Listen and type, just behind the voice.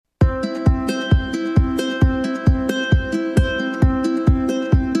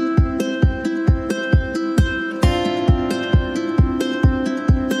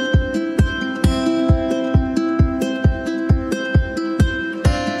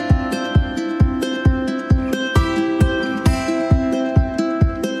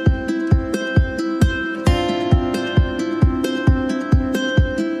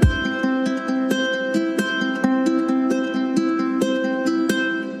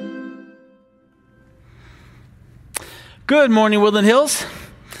Good morning, Woodland Hills.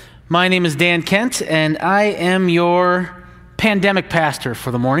 My name is Dan Kent, and I am your pandemic pastor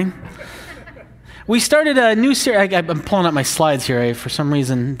for the morning. We started a new series. I'm pulling up my slides here. For some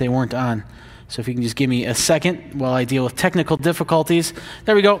reason, they weren't on. So if you can just give me a second while I deal with technical difficulties.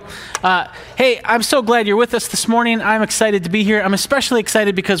 There we go. Hey, I'm so glad you're with us this morning. I'm excited to be here. I'm especially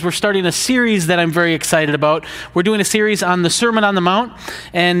excited because we're starting a series that I'm very excited about. We're doing a series on the Sermon on the Mount,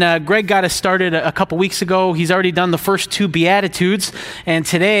 and Greg got us started a couple weeks ago. He's already done the first two Beatitudes, and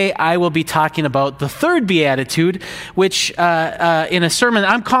today I will be talking about the third Beatitude, which in a sermon,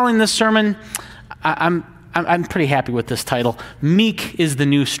 I'm calling this sermon, I'm pretty happy with this title, Meek is the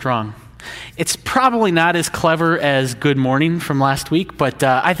New Strong. It's probably not as clever as Good Morning from last week, but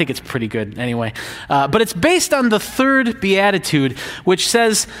I think it's pretty good anyway. But it's based on the third Beatitude, which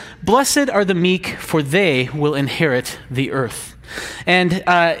says, "Blessed are the meek, for they will inherit the earth." And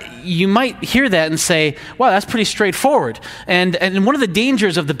you might hear that and say, wow, that's pretty straightforward. And one of the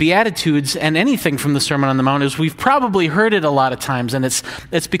dangers of the Beatitudes and anything from the Sermon on the Mount is we've probably heard it a lot of times, and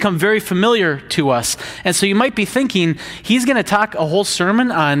it's become very familiar to us. And so you might be thinking, he's going to talk a whole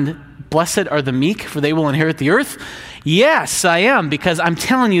sermon on blessed are the meek, for they will inherit the earth. Yes, I am, because I'm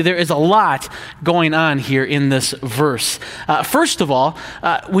telling you there is a lot going on here in this verse. First of all,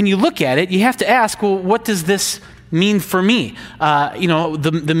 when you look at it, you have to ask, well, what does this mean for me?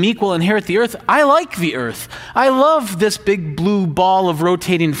 The meek will inherit the earth. I like the earth. I love this big blue ball of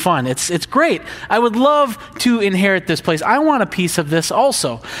rotating fun. It's great. I would love to inherit this place. I want a piece of this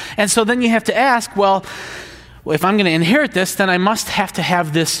also. And so then you have to ask, well, if I'm going to inherit this, then I must have to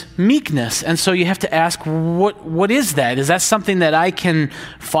have this meekness. And so you have to ask, what is that? Is that something that I can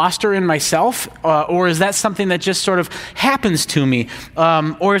foster in myself? Or is that something that just sort of happens to me?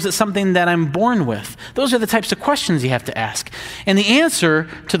 Or is it something that I'm born with? Those are the types of questions you have to ask. And the answer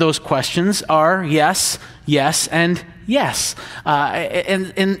to those questions are yes, yes, and yes.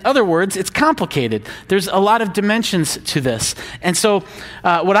 And in other words, it's complicated. There's a lot of dimensions to this. And so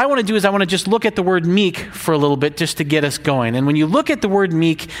what I want to do is I want to just look at the word meek for a little bit just to get us going. And when you look at the word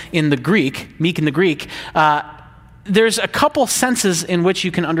meek in the Greek, there's a couple senses in which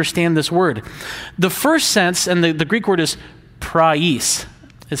you can understand this word. The first sense, and the Greek word is praise,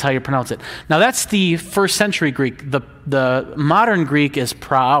 is how you pronounce it. Now that's the first century Greek. The modern Greek is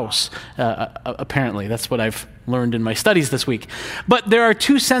praos, apparently. That's what I've learned in my studies this week. But there are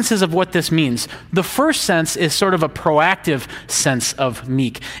two senses of what this means. The first sense is sort of a proactive sense of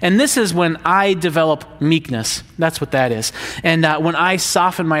meek. And this is when I develop meekness. That's what that is. And when I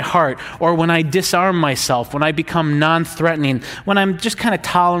soften my heart, or when I disarm myself, when I become non-threatening, when I'm just kind of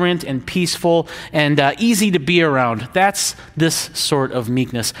tolerant and peaceful and easy to be around, that's this sort of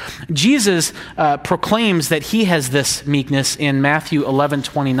meekness. Jesus proclaims that he has this meekness in Matthew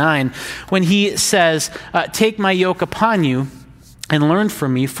 11:29 when he says, "Take my yoke upon you and learn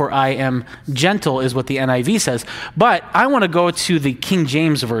from me, for I am gentle," is what the NIV says. But I want to go to the King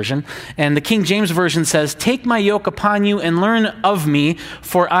James Version, and the King James Version says, "Take my yoke upon you and learn of me,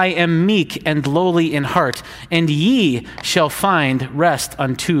 for I am meek and lowly in heart, and ye shall find rest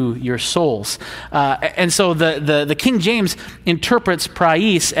unto your souls." And so the King James interprets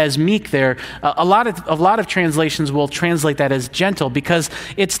praise as meek there. A lot of translations will translate that as gentle, because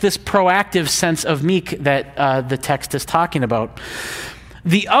it's this proactive sense of meek that the text is talking about.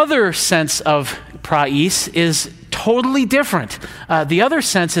 The other sense of praise is totally different. The other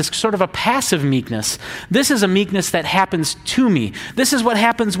sense is sort of a passive meekness. This is a meekness that happens to me. This is what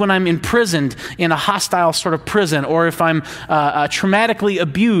happens when I'm imprisoned in a hostile sort of prison, or if I'm traumatically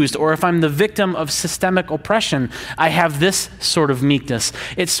abused, or if I'm the victim of systemic oppression. I have this sort of meekness.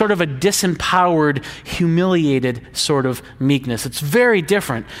 It's sort of a disempowered, humiliated sort of meekness. It's very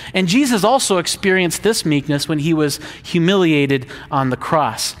different. And Jesus also experienced this meekness when he was humiliated on the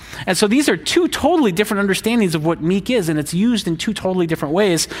cross. And so these are two totally different understandings of what meek is, and it's used in two totally different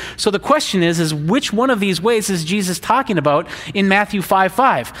ways. So the question is which one of these ways is Jesus talking about in Matthew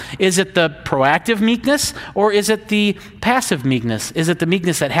 5:5? Is it the proactive meekness, or is it the passive meekness? Is it the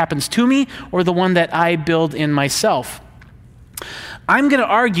meekness that happens to me, or the one that I build in myself? I'm going to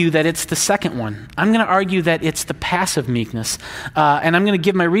argue that it's the second one. I'm going to argue that it's the passive meekness. And I'm going to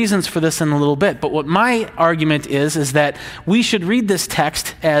give my reasons for this in a little bit. But what my argument is that we should read this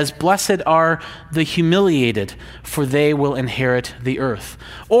text as "Blessed are the humiliated, for they will inherit the earth."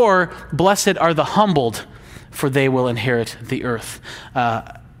 Or, "Blessed are the humbled, for they will inherit the earth."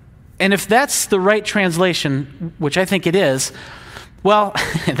 And if that's the right translation, which I think it is, well,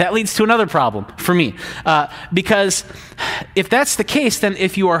 that leads to another problem for me. Because if that's the case, then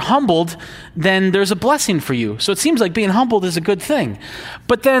if you are humbled, then there's a blessing for you. So it seems like being humbled is a good thing.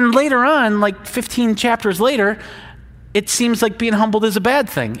 But then later on, like 15 chapters later, it seems like being humbled is a bad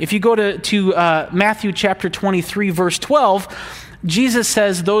thing. If you go to Matthew chapter 23, verse 12, Jesus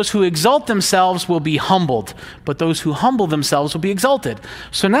says, those who exalt themselves will be humbled, but those who humble themselves will be exalted.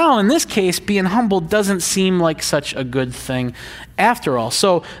 So now, in this case, being humbled doesn't seem like such a good thing after all.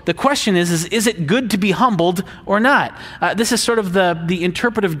 So the question is it good to be humbled or not? This is sort of the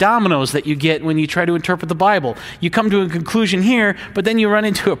interpretive dominoes that you get when you try to interpret the Bible. You come to a conclusion here, but then you run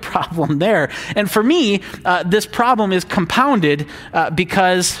into a problem there. And for me, this problem is compounded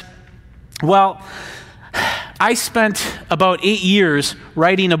because, well, I spent about 8 years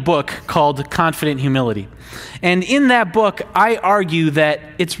writing a book called Confident Humility. And in that book, I argue that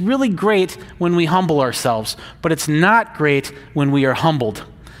it's really great when we humble ourselves, but it's not great when we are humbled.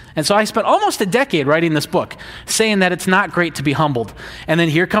 And so I spent almost a decade writing this book, saying that it's not great to be humbled. And then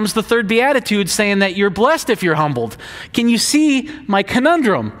here comes the third beatitude saying that you're blessed if you're humbled. Can you see my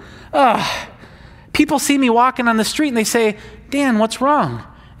conundrum? People see me walking on the street and they say, Dan, what's wrong?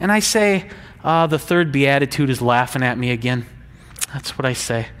 And I say, the third beatitude is laughing at me again. That's what I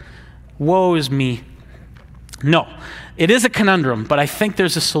say. Woe is me. No, it is a conundrum, but I think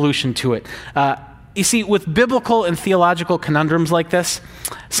there's a solution to it. You see, with biblical and theological conundrums like this,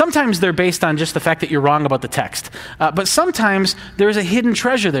 sometimes they're based on just the fact that you're wrong about the text. But sometimes there's a hidden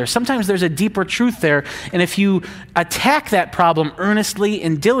treasure there. Sometimes there's a deeper truth there. And if you attack that problem earnestly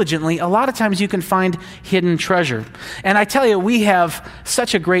and diligently, a lot of times you can find hidden treasure. And I tell you, we have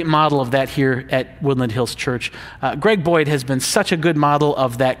such a great model of that here at Woodland Hills Church. Greg Boyd has been such a good model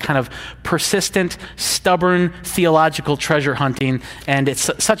of that kind of persistent, stubborn theological treasure hunting. And it's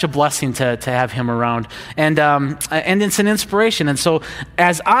such a blessing to have him around. And it's an inspiration. And so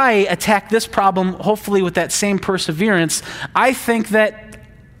as I attack this problem, hopefully with that same perseverance, I think that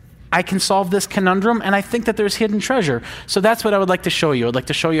I can solve this conundrum, and I think that there's hidden treasure. So that's what I would like to show you. I'd like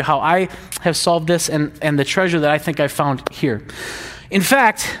to show you how I have solved this and the treasure that I think I found here. In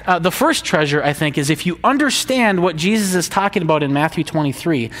fact, the first treasure, I think, is if you understand what Jesus is talking about in Matthew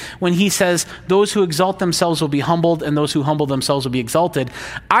 23, when he says, those who exalt themselves will be humbled, and those who humble themselves will be exalted.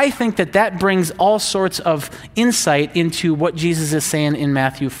 I think that brings all sorts of insight into what Jesus is saying in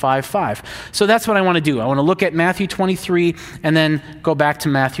Matthew 5:5. So that's what I want to do. I want to look at Matthew 23 and then go back to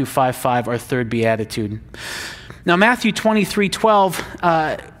Matthew 5:5, our third beatitude. Now, Matthew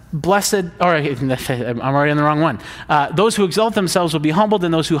 23:12, blessed, or I'm already on the wrong one. Those who exalt themselves will be humbled,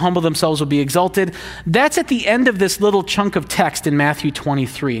 and those who humble themselves will be exalted. That's at the end of this little chunk of text in Matthew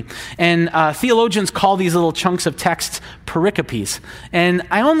 23. And theologians call these little chunks of text pericopes. And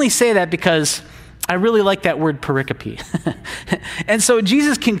I only say that because I really like that word pericope. And so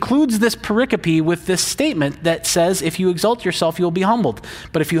Jesus concludes this pericope with this statement that says, if you exalt yourself, you'll be humbled.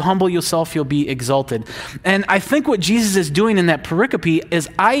 But if you humble yourself, you'll be exalted. And I think what Jesus is doing in that pericope is,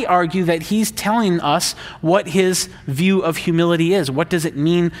 I argue that he's telling us what his view of humility is. What does it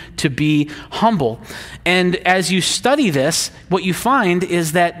mean to be humble? And as you study this, what you find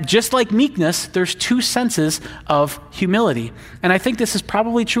is that just like meekness, there's two senses of humility. And I think this is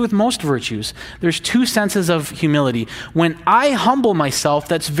probably true with most virtues. There's two senses of humility. When I humble myself,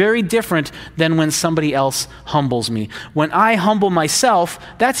 that's very different than when somebody else humbles me. When I humble myself,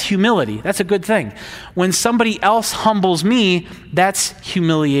 that's humility. That's a good thing. When somebody else humbles me, that's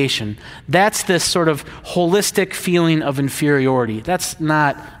humiliation. That's this sort of holistic feeling of inferiority. That's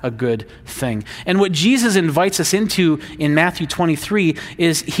not a good thing. And what Jesus invites us into in Matthew 23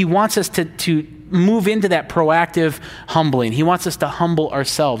 is he wants us to move into that proactive humbling. He wants us to humble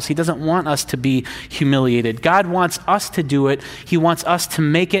ourselves. He doesn't want us to be humiliated. God wants us to do it. He wants us to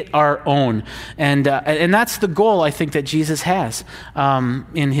make it our own. And that's the goal, I think, that Jesus has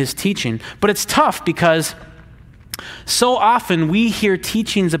in his teaching. But it's tough because so often we hear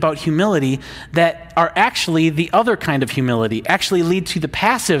teachings about humility that are actually the other kind of humility, actually lead to the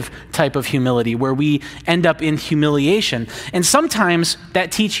passive type of humility where we end up in humiliation. And sometimes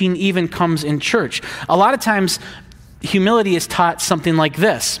that teaching even comes in church. A lot of times humility is taught something like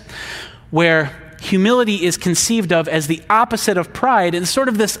this, where humility is conceived of as the opposite of pride in sort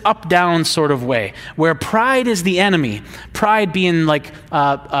of this up-down sort of way, where pride is the enemy. Pride being like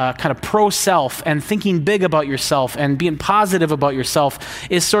kind of pro-self and thinking big about yourself and being positive about yourself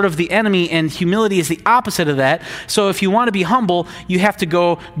is sort of the enemy, and humility is the opposite of that. So if you want to be humble, you have to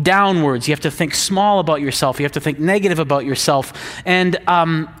go downwards. You have to think small about yourself. You have to think negative about yourself. And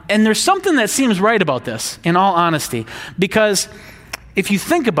there's something that seems right about this, in all honesty, because if you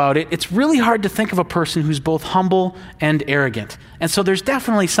think about it, it's really hard to think of a person who's both humble and arrogant. And so there's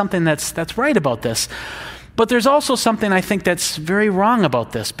definitely something that's right about this. But there's also something I think that's very wrong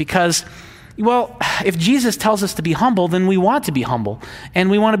about this, because Well, if Jesus tells us to be humble, then we want to be humble. And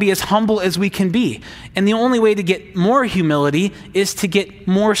we want to be as humble as we can be. And the only way to get more humility is to get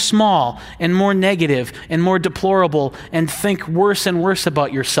more small and more negative and more deplorable and think worse and worse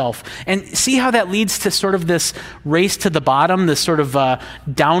about yourself. And see how that leads to sort of this race to the bottom, this sort of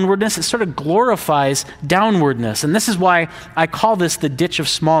downwardness. It sort of glorifies downwardness. And this is why I call this the ditch of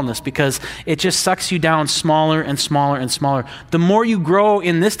smallness, because it just sucks you down smaller and smaller and smaller. The more you grow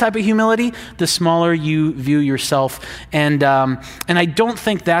in this type of humility, the smaller you view yourself. And I don't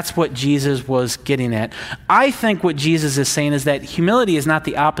think that's what Jesus was getting at. I think what Jesus is saying is that humility is not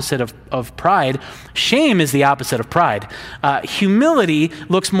the opposite of pride. Shame is the opposite of pride. Humility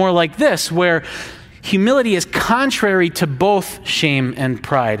looks more like this, where humility is contrary to both shame and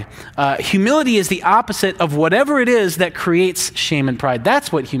pride. Humility is the opposite of whatever it is that creates shame and pride.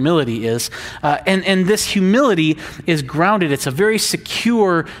 That's what humility is. And this humility is grounded. It's a very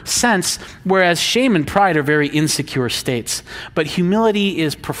secure sense, whereas shame and pride are very insecure states. But humility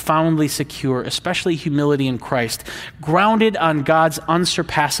is profoundly secure, especially humility in Christ, grounded on God's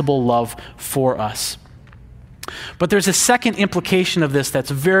unsurpassable love for us. But there's a second implication of this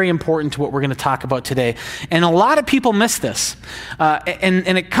that's very important to what we're going to talk about today. And a lot of people miss this.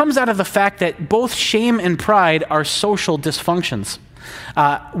 And it comes out of the fact that both shame and pride are social dysfunctions.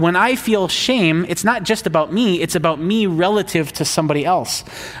 When I feel shame, it's not just about me, it's about me relative to somebody else.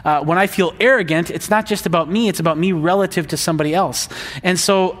 When I feel arrogant, it's not just about me, it's about me relative to somebody else. And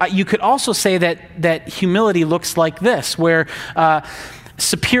so you could also say that humility looks like this, where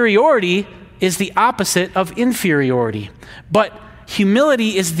superiority is the opposite of inferiority. But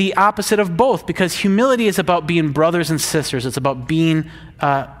humility is the opposite of both, because humility is about being brothers and sisters. It's about being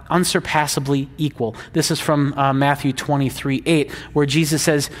unsurpassably equal. This is from Matthew 23:8, where Jesus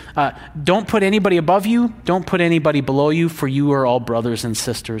says, don't put anybody above you, don't put anybody below you, for you are all brothers and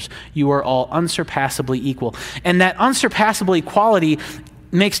sisters. You are all unsurpassably equal. And that unsurpassable equality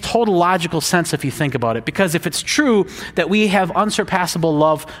makes total logical sense if you think about it. Because if it's true that we have unsurpassable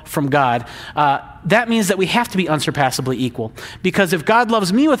love from God, that means that we have to be unsurpassably equal. Because if God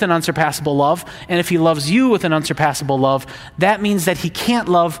loves me with an unsurpassable love, and if he loves you with an unsurpassable love, that means that he can't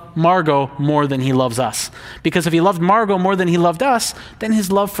love Margot more than he loves us. Because if he loved Margot more than he loved us, then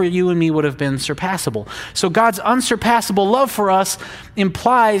his love for you and me would have been surpassable. So God's unsurpassable love for us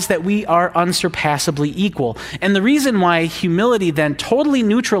implies that we are unsurpassably equal. And the reason why humility then totally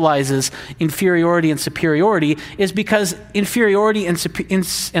neutralizes inferiority and superiority is because inferiority and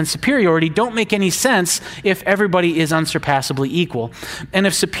superiority don't make any sense if everybody is unsurpassably equal. And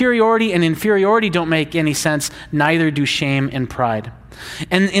if superiority and inferiority don't make any sense, neither do shame and pride.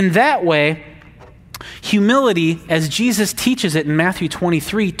 And in that way, humility, as Jesus teaches it in Matthew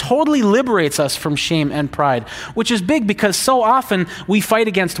 23, totally liberates us from shame and pride, which is big because so often we fight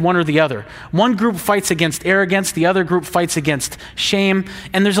against one or the other. One group fights against arrogance, the other group fights against shame,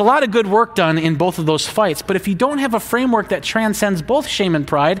 and there's a lot of good work done in both of those fights. But if you don't have a framework that transcends both shame and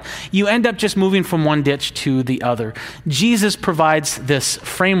pride, you end up just moving from one ditch to the other. Jesus provides this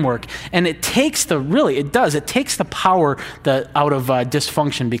framework, and it takes it takes the power out of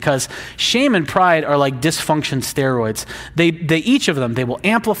dysfunction, because shame and pride are like dysfunction steroids. They each of them, they will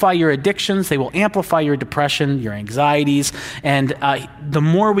amplify your addictions, they will amplify your depression, your anxieties, and the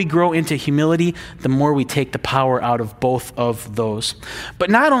more we grow into humility, the more we take the power out of both of those. But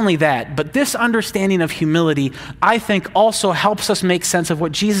not only that, but this understanding of humility, I think, also helps us make sense of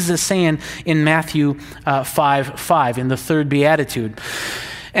what Jesus is saying in Matthew 5:5, in the third beatitude.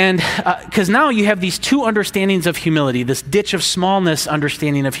 And because now you have these two understandings of humility, this ditch of smallness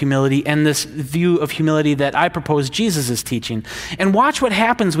understanding of humility and this view of humility that I propose Jesus is teaching. And watch what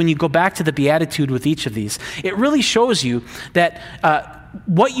happens when you go back to the beatitude with each of these. It really shows you that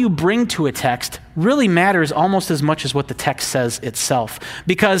what you bring to a text really matters almost as much as what the text says itself.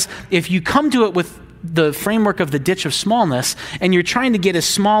 Because if you come to it with the framework of the ditch of smallness, and you're trying to get as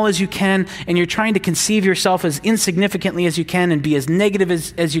small as you can, and you're trying to conceive yourself as insignificantly as you can, and be as negative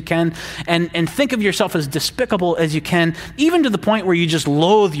as you can, and think of yourself as despicable as you can, even to the point where you just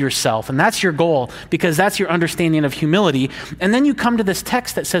loathe yourself, and that's your goal, because that's your understanding of humility. And then you come to this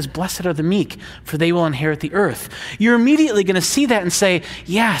text that says, blessed are the meek, for they will inherit the earth. You're immediately going to see that and say,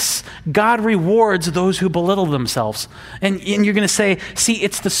 yes, God rewards those who belittle themselves. And you're going to say, see,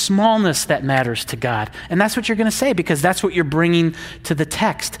 it's the smallness that matters to God. And that's what you're going to say, because that's what you're bringing to the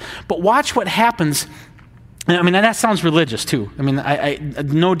text. But watch what happens I mean, and that sounds religious too. I mean, I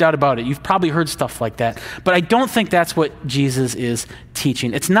no doubt about it. You've probably heard stuff like that. But I don't think that's what Jesus is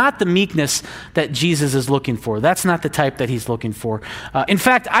teaching. It's not the meekness that Jesus is looking for. That's not the type that he's looking for. In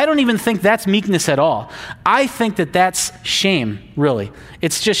fact, I don't even think that's meekness at all. I think that that's shame, really.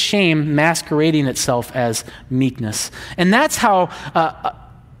 It's just shame masquerading itself as meekness. And that's how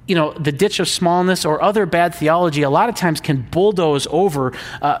the ditch of smallness or other bad theology a lot of times can bulldoze over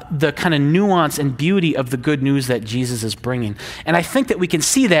the kind of nuance and beauty of the good news that Jesus is bringing. And I think that we can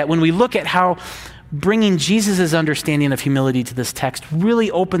see that when we look at how bringing Jesus' understanding of humility to this text really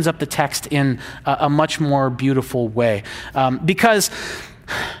opens up the text in a much more beautiful way. Because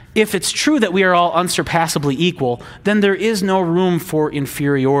if it's true that we are all unsurpassably equal, then there is no room for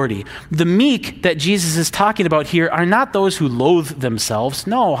inferiority. The meek that Jesus is talking about here are not those who loathe themselves.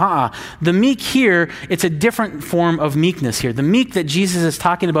 No, The meek here, it's a different form of meekness here. The meek that Jesus is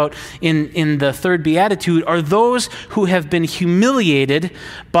talking about in the third beatitude are those who have been humiliated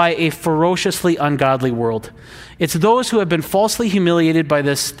by a ferociously ungodly world. It's those who have been falsely humiliated by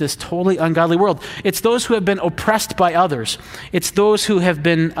this totally ungodly world. It's those who have been oppressed by others. It's those who have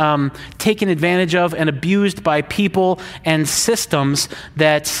been taken advantage of and abused by people and systems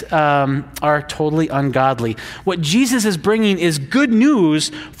that are totally ungodly. What Jesus is bringing is good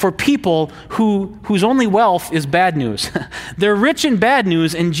news for people whose only wealth is bad news. They're rich in bad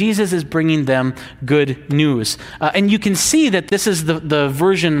news, and Jesus is bringing them good news. And you can see that this is the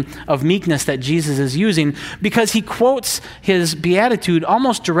version of meekness that Jesus is using, because he quotes his beatitude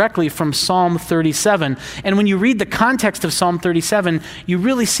almost directly from Psalm 37. And when you read the context of Psalm 37, you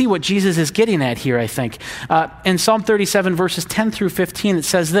really see what Jesus is getting at here, I think. In Psalm 37, verses 10 through 15, it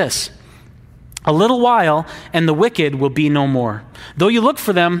says this: "A little while, and the wicked will be no more. Though you look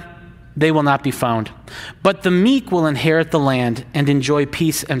for them, they will not be found. But the meek will inherit the land and enjoy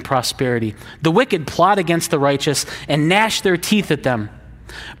peace and prosperity. The wicked plot against the righteous and gnash their teeth at them.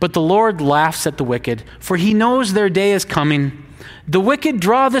 But the Lord laughs at the wicked, for he knows their day is coming. The wicked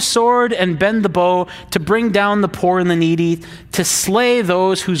draw the sword and bend the bow to bring down the poor and the needy, to slay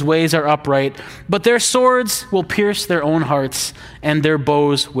those whose ways are upright. But their swords will pierce their own hearts, and their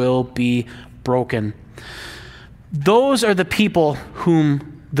bows will be broken." Those are the people whom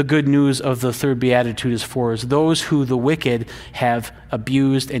the good news of the third beatitude is for, is those who the wicked have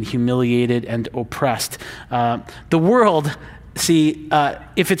abused and humiliated and oppressed. The world... See,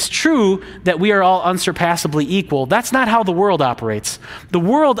 if it's true that we are all unsurpassably equal, that's not how the world operates. The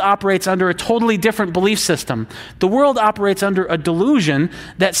world operates under a totally different belief system. The world operates under a delusion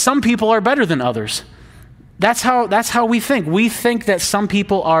that some people are better than others. That's how we think. We think that some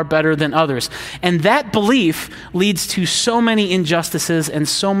people are better than others. And that belief leads to so many injustices and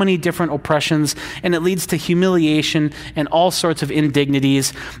so many different oppressions, and it leads to humiliation and all sorts of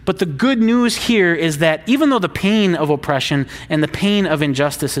indignities. But the good news here is that even though the pain of oppression and the pain of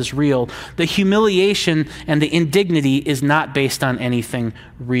injustice is real, the humiliation and the indignity is not based on anything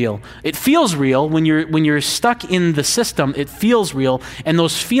real. It feels real when you're stuck in the system. It feels real, and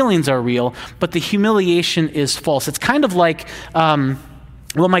those feelings are real, but the humiliation is false. It's kind of like,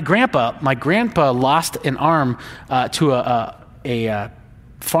 my grandpa lost an arm to a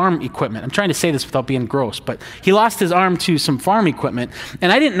farm equipment. I'm trying to say this without being gross, but he lost his arm to some farm equipment,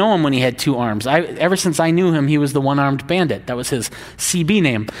 and I didn't know him when he had two arms. Ever since I knew him, he was the one-armed bandit. That was his CB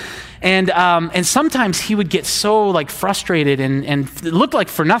name. And sometimes he would get so frustrated and it looked like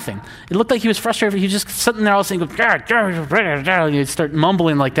for nothing. It looked like he was frustrated. He was just sitting there all saying, he'd start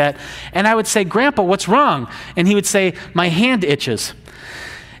mumbling like that. And I would say, "Grandpa, what's wrong?" And he would say, "My hand itches."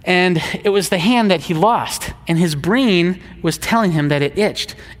 And it was the hand that he lost. And his brain was telling him that it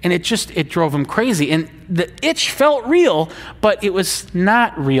itched. And it drove him crazy. And the itch felt real, but it was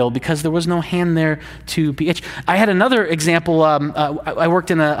not real because there was no hand there to be itched. I had another example. I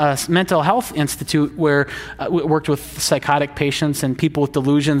worked in a mental health institute where we worked with psychotic patients and people with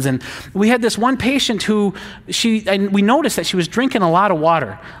delusions. And we had this one patient who we noticed that she was drinking a lot of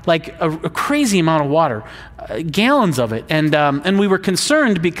water, like a crazy amount of water. Gallons of it, and we were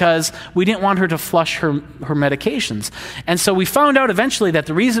concerned because we didn't want her to flush her medications. And so we found out eventually that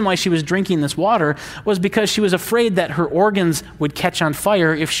the reason why she was drinking this water was because she was afraid that her organs would catch on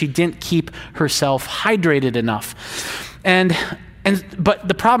fire if she didn't keep herself hydrated enough. And But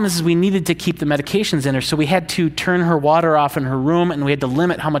the problem is we needed to keep the medications in her, so we had to turn her water off in her room, and we had to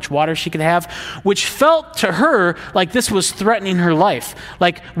limit how much water she could have, which felt to her like this was threatening her life.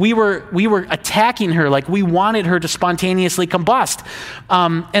 Like we were attacking her, like we wanted her to spontaneously combust.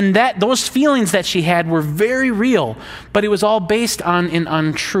 And those feelings that she had were very real, but it was all based on an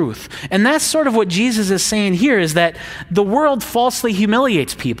untruth. And that's sort of what Jesus is saying here, is that the world falsely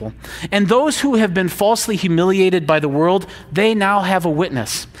humiliates people. And those who have been falsely humiliated by the world, they now have a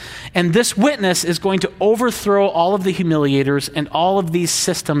witness. And this witness is going to overthrow all of the humiliators and all of these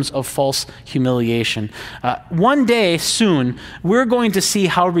systems of false humiliation. One day soon, we're going to see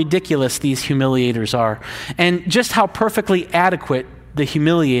how ridiculous these humiliators are and just how perfectly adequate the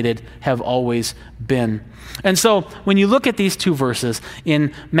humiliated have always been. And so when you look at these two verses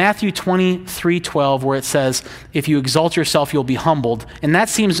in Matthew 23:12, where it says, if you exalt yourself, you'll be humbled, and that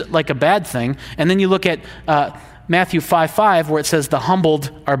seems like a bad thing. And then you look at Matthew 5:5, where it says the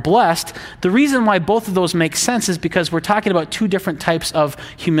humbled are blessed. The reason why both of those make sense is because we're talking about two different types of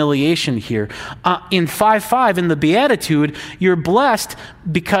humiliation here. In 5:5, in the Beatitude, you're blessed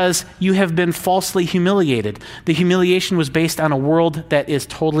because you have been falsely humiliated. The humiliation was based on a world that is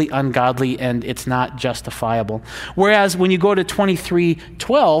totally ungodly and it's not justifiable. Whereas when you go to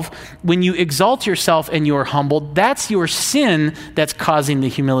 23:12, when you exalt yourself and you're humbled, that's your sin that's causing the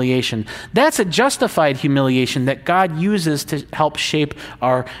humiliation. That's a justified humiliation that God uses to help shape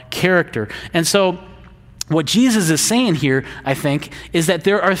our character. And so what Jesus is saying here, I think, is that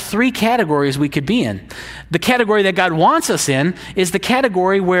there are three categories we could be in. The category that God wants us in is the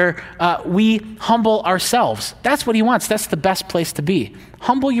category where we humble ourselves. That's what he wants. That's the best place to be.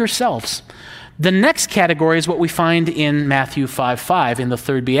 Humble yourselves. The next category is what we find in Matthew 5:5 in the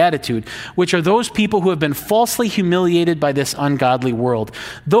third beatitude, which are those people who have been falsely humiliated by this ungodly world.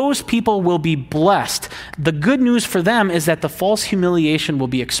 Those people will be blessed. The good news for them is that the false humiliation will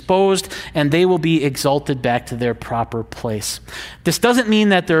be exposed and they will be exalted back to their proper place. This doesn't mean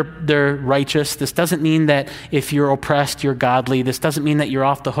that they're righteous. This doesn't mean that if you're oppressed, you're godly. This doesn't mean that you're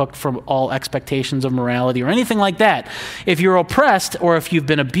off the hook from all expectations of morality or anything like that. If you're oppressed or if you've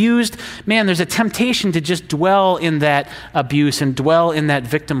been abused, man, there's a temptation to just dwell in that abuse and dwell in that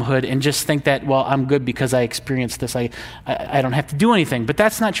victimhood and just think that, well, I'm good because I experienced this. I don't have to do anything. But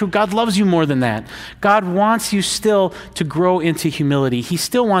that's not true. God loves you more than that. God wants you still to grow into humility. He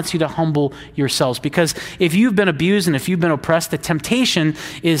still wants you to humble yourselves, because if you've been abused and if you've been oppressed, the temptation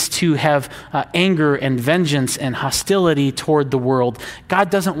is to have anger and vengeance and hostility toward the world. God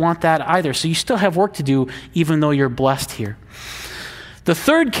doesn't want that either. So you still have work to do, even though you're blessed here. The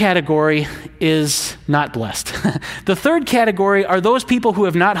third category is not blessed. The third category are those people who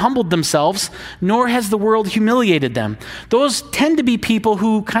have not humbled themselves, nor has the world humiliated them. Those tend to be people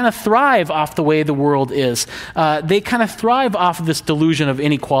who kind of thrive off the way the world is. They kind of thrive off of this delusion of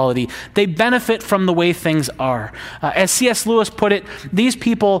inequality. They benefit from the way things are. As C.S. Lewis put it, these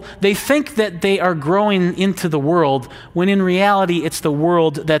people, they think that they are growing into the world, when in reality it's the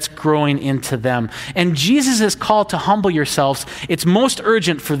world that's growing into them. And Jesus' call to humble yourselves, it's most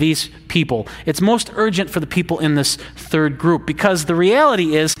urgent for these people. It's most urgent for the people in this third group, because the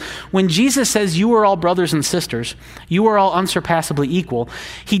reality is when Jesus says you are all brothers and sisters, you are all unsurpassably equal,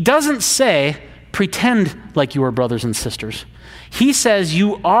 he doesn't say pretend like you are brothers and sisters. He says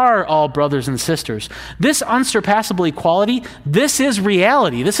you are all brothers and sisters. This unsurpassable equality, this is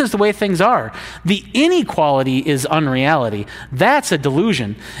reality. This is the way things are. The inequality is unreality. That's a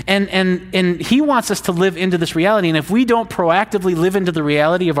delusion. And he wants us to live into this reality. And if we don't proactively live into the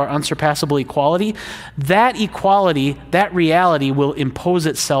reality of our unsurpassable equality, that equality, that reality will impose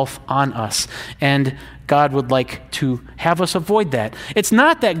itself on us. And God would like to have us avoid that. It's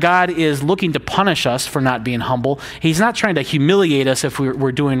not that God is looking to punish us for not being humble. He's not trying to humiliate us if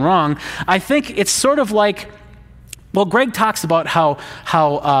we're doing wrong. I think it's sort of like, well, Greg talks about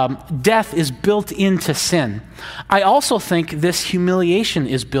how death is built into sin. I also think this humiliation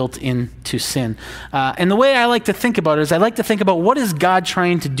is built into sin. And the way I like to think about it is I like to think about what is God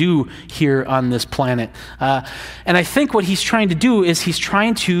trying to do here on this planet. And I think what he's trying to do is he's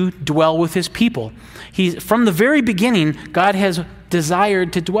trying to dwell with his people. From the very beginning, God has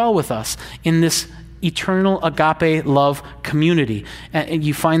desired to dwell with us in this eternal agape love community. And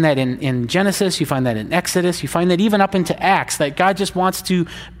you find that in Genesis, you find that in Exodus, you find that even up into Acts, that God just wants to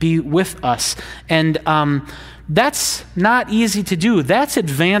be with us. And That's not easy to do. That's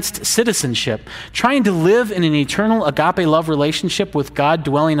advanced citizenship. Trying to live in an eternal agape love relationship with God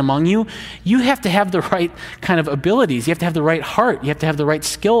dwelling among you, you have to have the right kind of abilities. You have to have the right heart. You have to have the right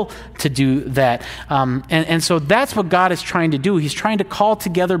skill to do that. And so that's what God is trying to do. He's trying to call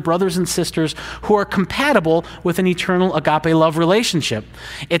together brothers and sisters who are compatible with an eternal agape love relationship.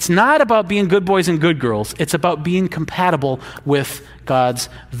 It's not about being good boys and good girls. It's about being compatible with God's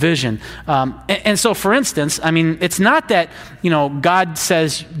vision. And so, for instance, I mean, it's not that, God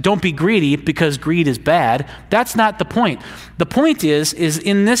says, don't be greedy because greed is bad. That's not the point. The point is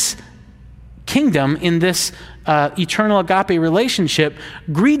in this kingdom, in this eternal agape relationship,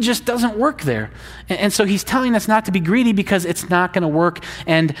 greed just doesn't work there. And so he's telling us not to be greedy because it's not going to work.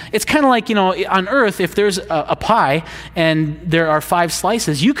 And it's kind of like, on earth, if there's a pie and there are 5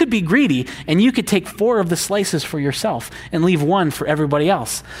 slices, you could be greedy and you could take 4 of the slices for yourself and leave 1 for everybody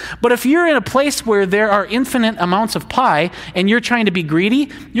else. But if you're in a place where there are infinite amounts of pie and you're trying to be greedy,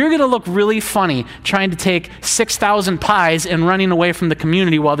 you're going to look really funny trying to take 6,000 pies and running away from the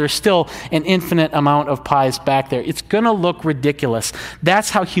community while there's still an infinite amount of pies back there. It's going to look ridiculous.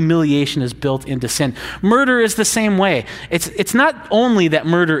 That's how humiliation is built into sin. Murder is the same way. It's not only that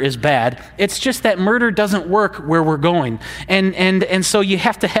murder is bad, it's just that murder doesn't work where we're going. And so you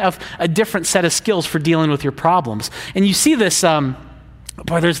have to have a different set of skills for dealing with your problems. And you see this,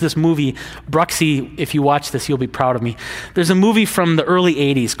 there's this movie, Bruxy, if you watch this, you'll be proud of me. There's a movie from the early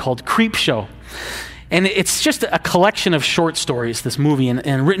 80s called Creepshow. And it's just a collection of short stories, this movie,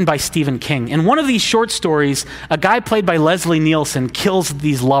 and written by Stephen King. In one of these short stories, a guy played by Leslie Nielsen kills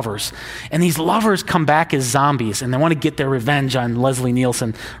these lovers. And these lovers come back as zombies, and they want to get their revenge on Leslie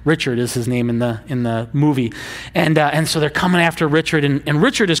Nielsen. Richard is his name in the movie. And so they're coming after Richard, and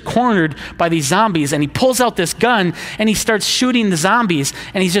Richard is cornered by these zombies, and he pulls out this gun, and he starts shooting the zombies,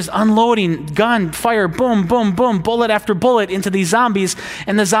 and he's just unloading gun, fire, boom, boom, boom, bullet after bullet into these zombies,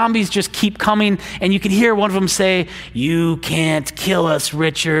 and the zombies just keep coming, and you can hear one of them say, "You can't kill us,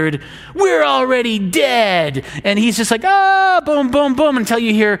 Richard. We're already dead." And he's just like, boom, boom, boom, until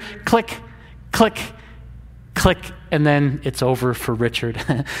you hear click, click, click, and then it's over for Richard.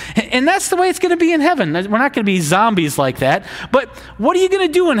 And that's the way it's going to be in heaven. We're not going to be zombies like that. But what are you going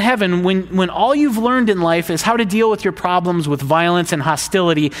to do in heaven when all you've learned in life is how to deal with your problems with violence and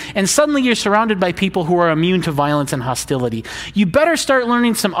hostility, and suddenly you're surrounded by people who are immune to violence and hostility? You better start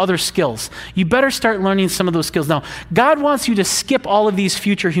learning some other skills. You better start learning some of those skills. Now, God wants you to skip all of these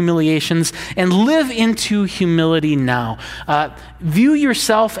future humiliations and live into humility now. View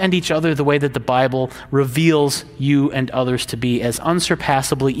yourself and each other the way that the Bible reveals you and others to be, as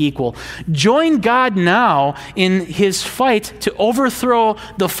unsurpassably equal. Join God now in his fight to overthrow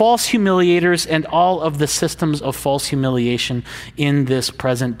the false humiliators and all of the systems of false humiliation in this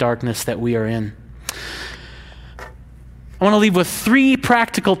present darkness that we are in. I want to leave with 3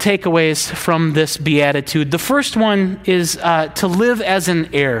 practical takeaways from this beatitude. The first one is to live as an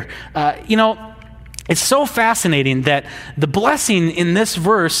heir. It's so fascinating that the blessing in this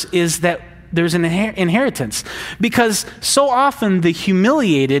verse is that there's an inheritance, because so often the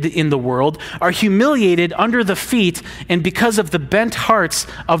humiliated in the world are humiliated under the feet and because of the bent hearts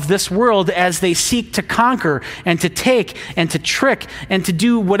of this world as they seek to conquer and to take and to trick and to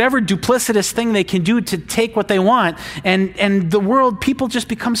do whatever duplicitous thing they can do to take what they want. And the world, people just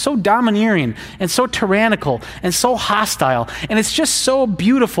become so domineering and so tyrannical and so hostile. And it's just so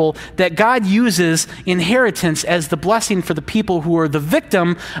beautiful that God uses inheritance as the blessing for the people who are the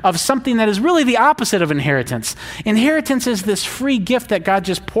victim of something that is really the opposite of inheritance. Inheritance is this free gift that God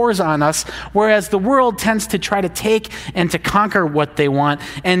just pours on us, whereas the world tends to try to take and to conquer what they want.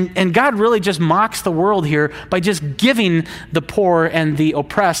 And God really just mocks the world here by just giving the poor and the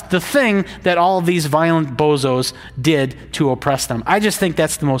oppressed the thing that all of these violent bozos did to oppress them. I just think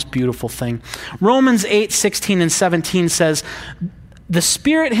that's the most beautiful thing. Romans 8:16 and 17 says, "The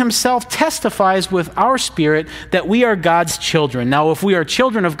Spirit himself testifies with our spirit that we are God's children. Now, if we are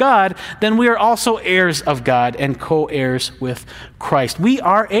children of God, then we are also heirs of God and co-heirs with Christ." We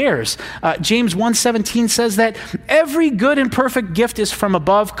are heirs. James 1:17 says that every good and perfect gift is from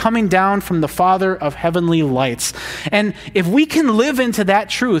above, coming down from the Father of heavenly lights. And if we can live into that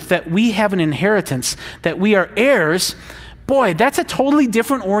truth, that we have an inheritance, that we are heirs, boy, that's a totally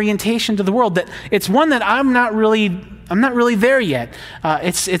different orientation to the world. That it's one that I'm not really there yet.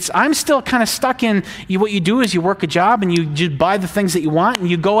 I'm still kind of stuck in what you do is you work a job and you just buy the things that you want and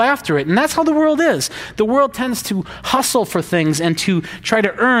you go after it. And that's how the world is. The world tends to hustle for things and to try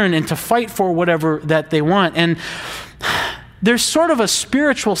to earn and to fight for whatever that they want. And there's sort of a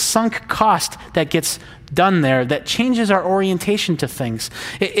spiritual sunk cost that gets done there that changes our orientation to things.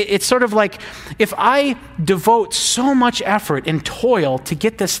 It's sort of like if I devote so much effort and toil to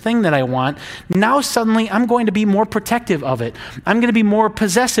get this thing that I want, now suddenly I'm going to be more protective of it. I'm going to be more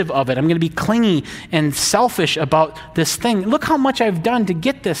possessive of it. I'm going to be clingy and selfish about this thing. Look how much I've done to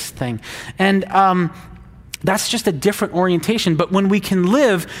get this thing. And that's just a different orientation. But when we can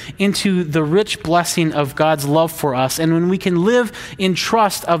live into the rich blessing of God's love for us, and when we can live in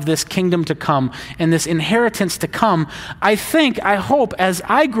trust of this kingdom to come and this inheritance to come, I hope, as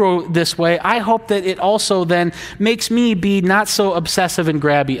I grow this way, I hope that it also then makes me be not so obsessive and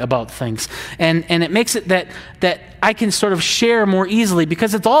grabby about things. And it makes it that I can sort of share more easily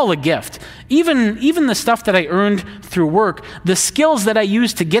because it's all a gift. Even the stuff that I earned through work, the skills that I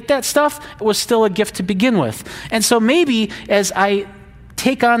used to get that stuff was still a gift to begin with. And so maybe as I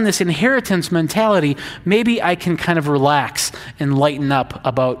take on this inheritance mentality, maybe I can kind of relax and lighten up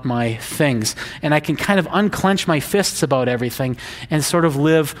about my things. And I can kind of unclench my fists about everything and sort of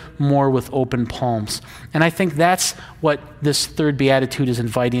live more with open palms. And I think that's what this third beatitude is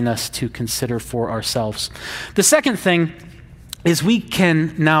inviting us to consider for ourselves. The second thing is we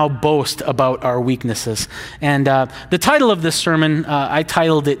can now boast about our weaknesses. And the title of this sermon, I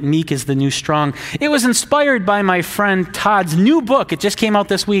titled it, Meek is the New Strong. It was inspired by my friend Todd's new book. It just came out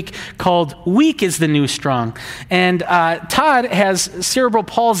this week called Weak is the New Strong. And Todd has cerebral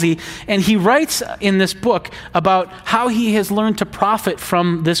palsy, and he writes in this book about how he has learned to profit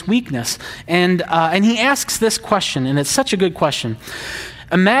from this weakness. And he asks this question, and it's such a good question.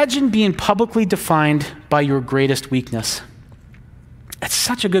 Imagine being publicly defined by your greatest weakness. That's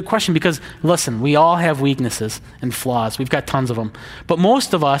such a good question because, listen, we all have weaknesses and flaws. We've got tons of them. But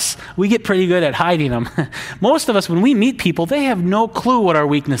most of us, we get pretty good at hiding them. Most of us, when we meet people, they have no clue what our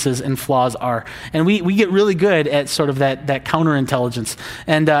weaknesses and flaws are. And we get really good at sort of that counterintelligence.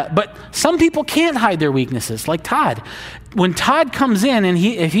 But some people can't hide their weaknesses, like Todd. When Todd comes in and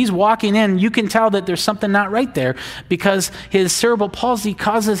if he's walking in, you can tell that there's something not right there because his cerebral palsy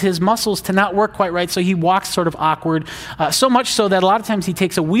causes his muscles to not work quite right, so he walks sort of awkward, so much so that a lot of times he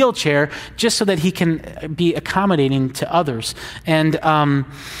takes a wheelchair just so that he can be accommodating to others. And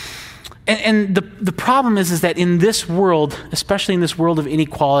the problem is that in this world, especially in this world of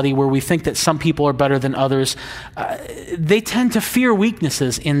inequality where we think that some people are better than others, they tend to fear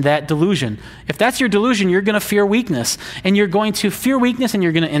weaknesses in that delusion. If that's your delusion, you're going to fear weakness. And you're going to fear weakness and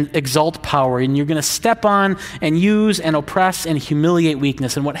you're going to exalt power. And you're going to step on and use and oppress and humiliate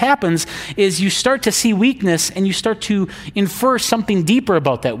weakness. And what happens is you start to see weakness and you start to infer something deeper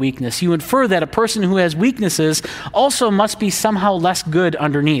about that weakness. You infer that a person who has weaknesses also must be somehow less good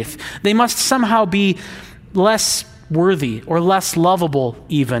underneath. They must somehow be less worthy or less lovable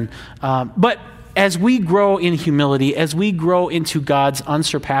even. But as we grow in humility, as we grow into God's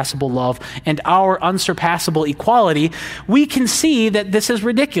unsurpassable love and our unsurpassable equality, we can see that this is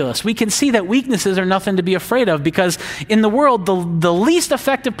ridiculous. We can see that weaknesses are nothing to be afraid of because in the world, the least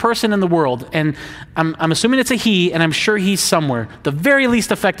effective person in the world, and I'm assuming it's a he, and I'm sure he's somewhere, the very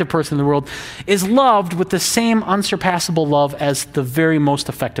least effective person in the world is loved with the same unsurpassable love as the very most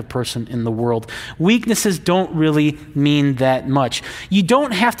effective person in the world. Weaknesses don't really mean that much. You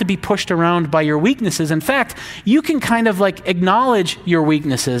don't have to be pushed around by your weaknesses. In fact, you can kind of like acknowledge your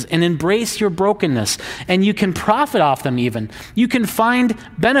weaknesses and embrace your brokenness, and you can profit off them even. You can find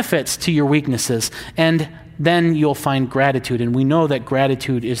benefits to your weaknesses, and then you'll find gratitude. And we know that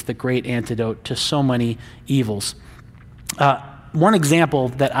gratitude is the great antidote to so many evils. One example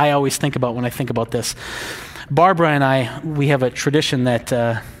that I always think about when I think about this, Barbara and we have a tradition that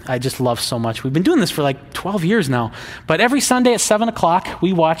I just love so much. We've been doing this for like 12 years now. But every Sunday at 7 o'clock,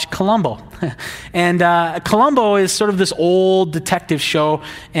 we watch Columbo. And Columbo is sort of this old detective show.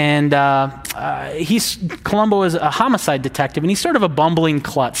 And Columbo is a homicide detective, and he's sort of a bumbling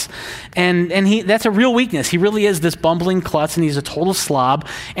klutz. And that's a real weakness. He really is this bumbling klutz, and he's a total slob.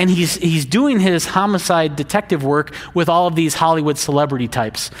 And he's doing his homicide detective work with all of these Hollywood celebrity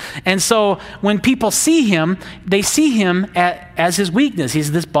types. And so when people see him, they see him as his weakness.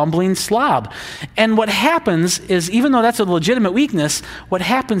 He's this bumbling slob. And what happens is, even though that's a legitimate weakness, what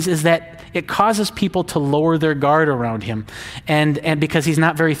happens is that it causes people to lower their guard around him. And because he's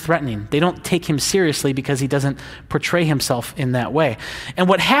not very threatening. They don't take him seriously because he doesn't portray himself in that way. And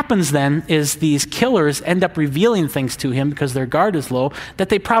what happens then is these killers end up revealing things to him because their guard is low that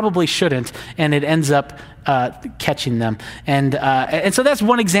they probably shouldn't, and it ends up catching them. And so that's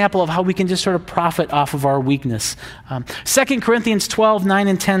one example of how we can just sort of profit off of our weakness. 2 Corinthians 12, 9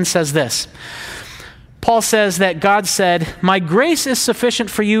 and 10 says this: Paul says that God said, "My grace is sufficient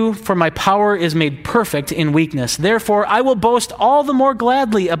for you, for my power is made perfect in weakness. Therefore, I will boast all the more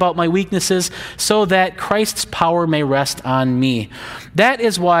gladly about my weaknesses, so that Christ's power may rest on me." That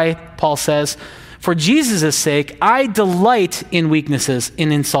is why, Paul says, "For Jesus' sake, I delight in weaknesses,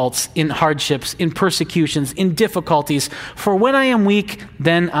 in insults, in hardships, in persecutions, in difficulties. For when I am weak,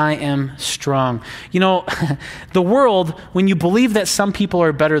 then I am strong." You know, the world, when you believe that some people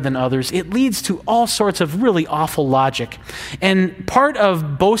are better than others, it leads to all sorts of really awful logic. And part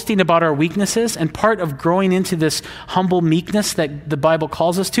of boasting about our weaknesses and part of growing into this humble meekness that the Bible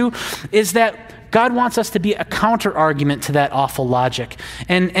calls us to is that God wants us to be a counter-argument to that awful logic.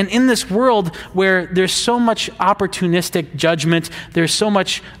 And in this world where there's so much opportunistic judgment, there's so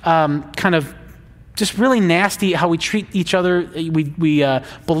much kind of just really nasty how we treat each other, we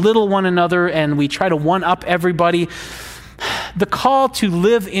belittle one another and we try to one-up everybody. The call to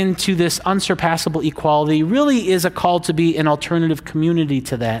live into this unsurpassable equality really is a call to be an alternative community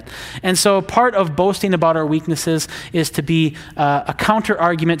to that. And so part of boasting about our weaknesses is to be a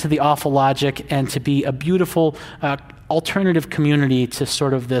counter-argument to the awful logic and to be a beautiful alternative community to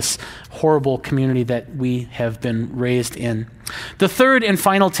sort of this horrible community that we have been raised in. The third and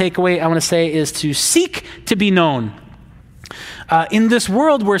final takeaway I want to say is to seek to be known. In this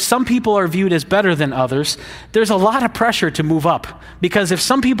world where some people are viewed as better than others, there's a lot of pressure to move up. Because if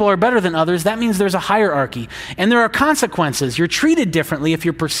some people are better than others, that means there's a hierarchy. And there are consequences. You're treated differently if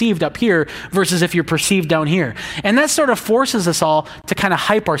you're perceived up here versus if you're perceived down here. And that sort of forces us all to kind of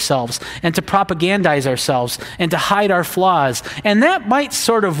hype ourselves and to propagandize ourselves and to hide our flaws. And that might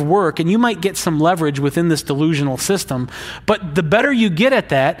sort of work, and you might get some leverage within this delusional system. But the better you get at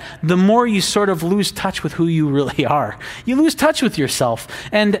that, the more you sort of lose touch with who you really are. You lose touch with yourself,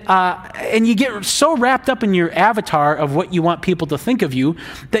 and you get so wrapped up in your avatar of what you want people to think of you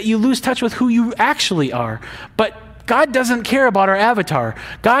that you lose touch with who you actually are. But God doesn't care about our avatar.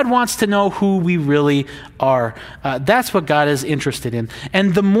 God wants to know who we really are. That's what God is interested in.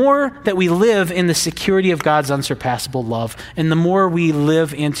 And the more that we live in the security of God's unsurpassable love, and the more we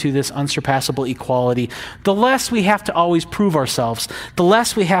live into this unsurpassable equality, the less we have to always prove ourselves, the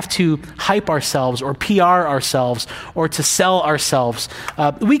less we have to hype ourselves or PR ourselves or to sell ourselves.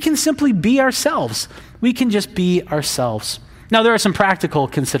 We can simply be ourselves. We can just be ourselves. Now, there are some practical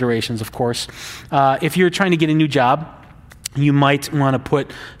considerations, of course. If you're trying to get a new job, you might want to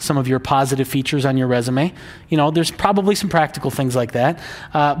put some of your positive features on your resume. You know, there's probably some practical things like that.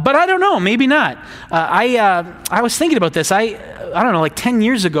 But I don't know, maybe not. I was thinking about this. I don't know, like 10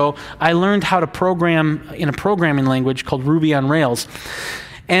 years ago, I learned how to program in a programming language called Ruby on Rails.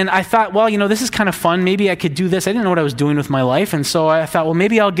 And I thought, well, you know, this is kind of fun. Maybe I could do this. I didn't know what I was doing with my life. And so I thought, well,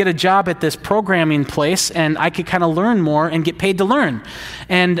 maybe I'll get a job at this programming place and I could kind of learn more and get paid to learn.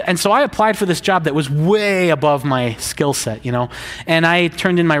 And so I applied for this job that was way above my skill set, you know. And I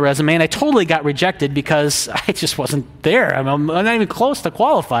turned in my resume and I totally got rejected because I just wasn't there. I'm not even close to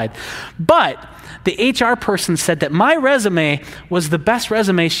qualified. But the HR person said that my resume was the best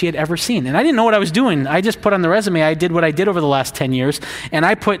resume she had ever seen. And I didn't know what I was doing. I just put on the resume, I did what I did over the last 10 years, and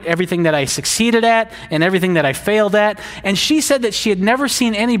I put everything that I succeeded at and everything that I failed at. And she said that she had never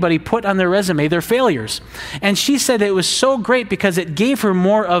seen anybody put on their resume their failures. And she said it was so great because it gave her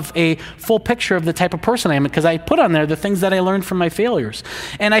more of a full picture of the type of person I am, because I put on there the things that I learned from my failures.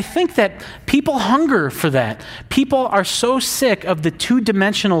 And I think that people hunger for that. People are so sick of the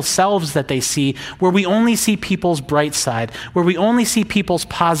two-dimensional selves that they see, where we only see people's bright side, where we only see people's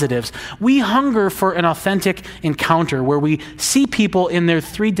positives. We hunger for an authentic encounter where we see people in their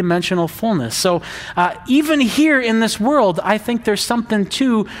three-dimensional fullness. So even here in this world, I think there's something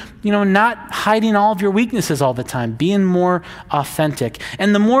to, you know, not hiding all of your weaknesses all the time, being more authentic.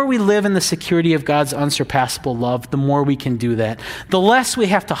 And the more we live in the security of God's unsurpassable love, the more we can do that. The less we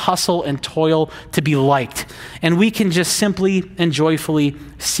have to hustle and toil to be liked. And we can just simply and joyfully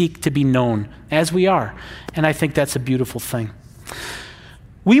seek to be known as we are. And I think that's a beautiful thing.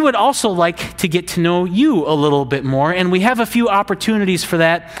 We would also like to get to know you a little bit more, and we have a few opportunities for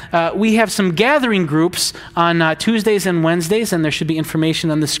that. We have some gathering groups on Tuesdays and Wednesdays, and there should be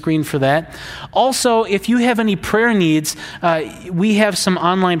information on the screen for that. Also, if you have any prayer needs, we have some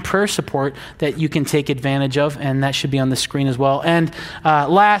online prayer support that you can take advantage of, and that should be on the screen as well. And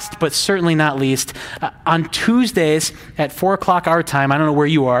last, but certainly not least, on Tuesdays at 4 o'clock our time, I don't know where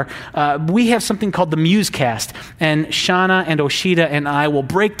you are, we have something called the Musecast, and Shauna and Oshita and I will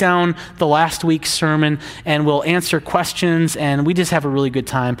break down the last week's sermon, and we'll answer questions, and we just have a really good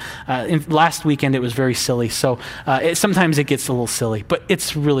time. Last weekend, it was very silly, so sometimes it gets a little silly, but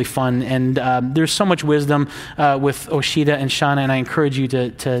it's really fun, and there's so much wisdom with Oshida and Shauna, and I encourage you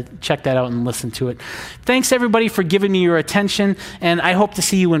to check that out and listen to it. Thanks, everybody, for giving me your attention, and I hope to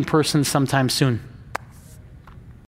see you in person sometime soon.